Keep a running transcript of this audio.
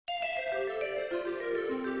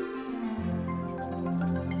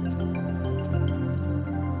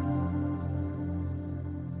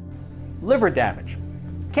Liver damage.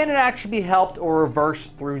 Can it actually be helped or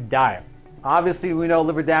reversed through diet? Obviously, we know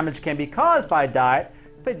liver damage can be caused by diet,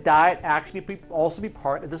 but diet actually also be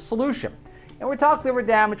part of the solution. And we're talking liver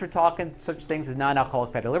damage, we're talking such things as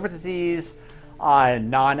non-alcoholic fatty liver disease,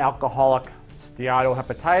 non-alcoholic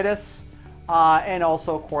steatohepatitis, and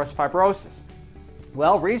also, of course, fibrosis.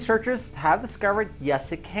 Well, researchers have discovered,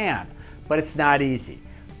 yes, it can, but it's not easy.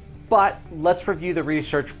 But let's review the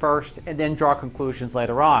research first and then draw conclusions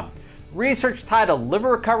later on. Research titled, Liver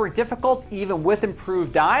Recovery Difficult Even with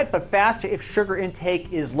Improved Diet, but Faster if Sugar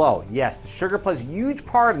Intake is Low. Yes, the sugar plays a huge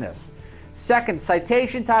part in this. Second,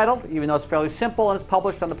 citation titled, even though it's fairly simple and it's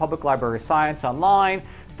published on the Public Library of Science online,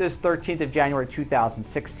 this 13th of January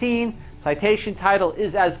 2016. Citation title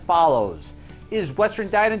is as follows. Is Western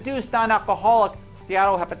diet-induced non-alcoholic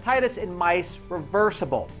steatohepatitis in mice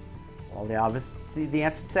reversible? Well, the answer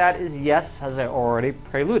to that is yes, as I already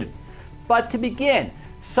preluded. But to begin,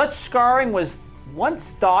 such scarring was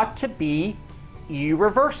once thought to be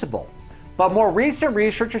irreversible. But more recent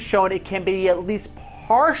research has shown it can be at least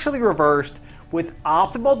partially reversed with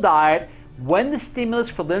optimal diet when the stimulus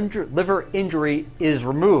for liver injury is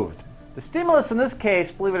removed. The stimulus in this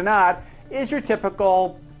case, believe it or not, is your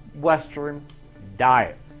typical Western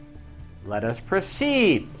diet. Let us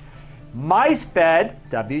proceed. Mice fed,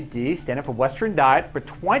 WD, standing for Western diet, for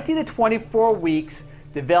 20 to 24 weeks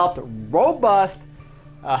developed robust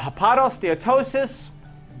hepatosteatosis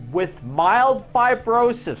with mild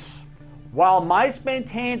fibrosis, while mice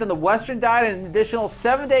maintained on the Western diet an additional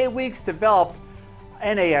 7 to 8 weeks developed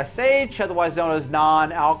NASH, otherwise known as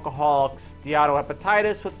non-alcoholic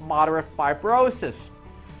steatohepatitis with moderate fibrosis.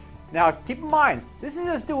 Now, keep in mind, this is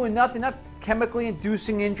just doing nothing, not chemically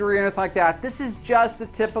inducing injury or anything like that. This is just the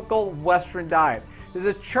typical Western diet. There's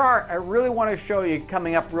a chart I really want to show you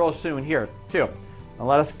coming up real soon here, too. Now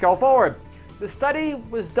let us go forward. The study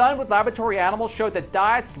was done with laboratory animals, showed that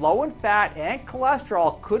diets low in fat and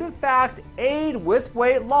cholesterol could in fact aid with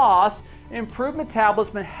weight loss, improve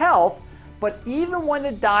metabolism and health, but even when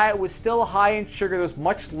the diet was still high in sugar, there was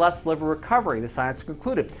much less liver recovery, the science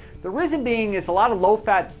concluded. The reason being is a lot of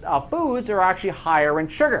low-fat foods are actually higher in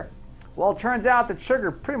sugar. Well, it turns out that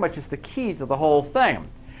sugar pretty much is the key to the whole thing.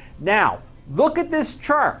 Now, look at this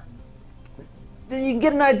chart. Then you can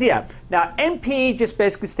get an idea. Now, NP just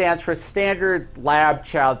basically stands for standard lab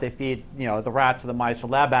chow that they feed, the rats or the mice or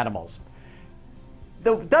lab animals.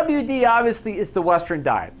 The WD obviously is the Western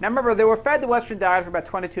diet. Now remember, they were fed the Western diet for about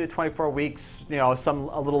 22 to 24 weeks, some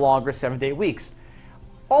a little longer, 7 to 8 weeks.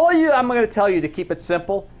 I'm going to tell you to keep it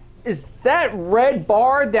simple is that red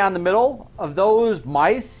bar down the middle of those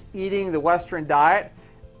mice eating the Western diet,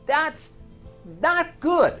 that's not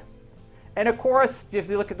good. And of course, if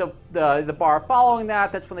you look at the bar following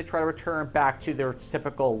that, that's when they try to return back to their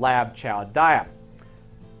typical lab chow diet.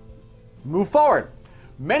 Move forward.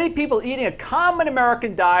 Many people eating a common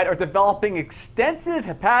American diet are developing extensive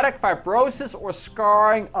hepatic fibrosis or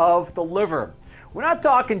scarring of the liver. We're not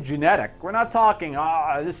talking genetic. We're not talking,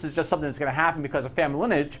 this is just something that's going to happen because of family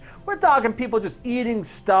lineage. We're talking people just eating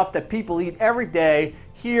stuff that people eat every day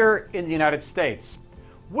here in the United States,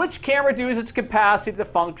 which can reduce its capacity to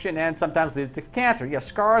function and sometimes lead to cancer. Yes,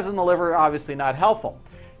 scars in the liver are obviously not helpful.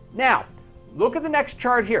 Now, look at the next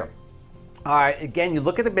chart here. All right, again, you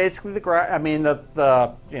look at the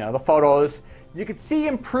photos. You can see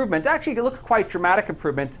improvement. Actually, it looks quite dramatic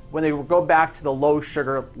improvement when they go back to the low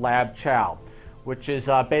sugar lab chow, which is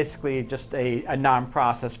basically just a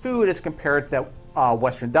non-processed food as compared to that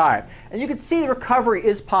Western diet. And you can see the recovery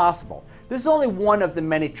is possible. This is only one of the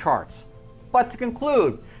many charts. But to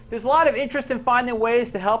conclude, there's a lot of interest in finding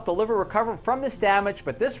ways to help the liver recover from this damage,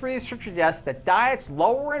 but this research suggests that diets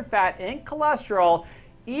lower in fat and cholesterol,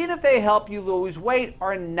 even if they help you lose weight,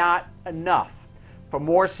 are not enough. For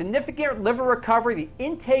more significant liver recovery, the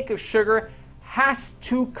intake of sugar has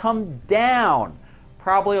to come down,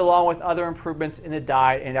 probably along with other improvements in the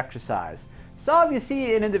diet and exercise. So if you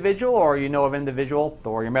see an individual or you know of an individual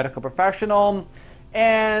or you're a medical professional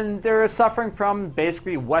and they're suffering from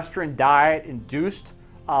basically Western diet-induced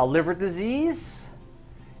liver disease,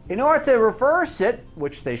 in order to reverse it,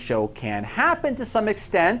 which they show can happen to some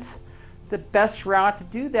extent, the best route to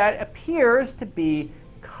do that appears to be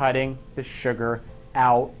cutting the sugar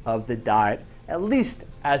out of the diet, at least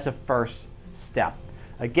as a first step.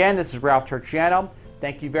 Again, this is Ralph Turchiano.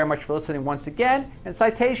 Thank you very much for listening once again, and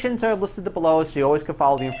citations are listed below so you always can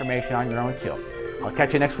follow the information on your own too. I'll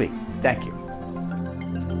catch you next week. Thank you.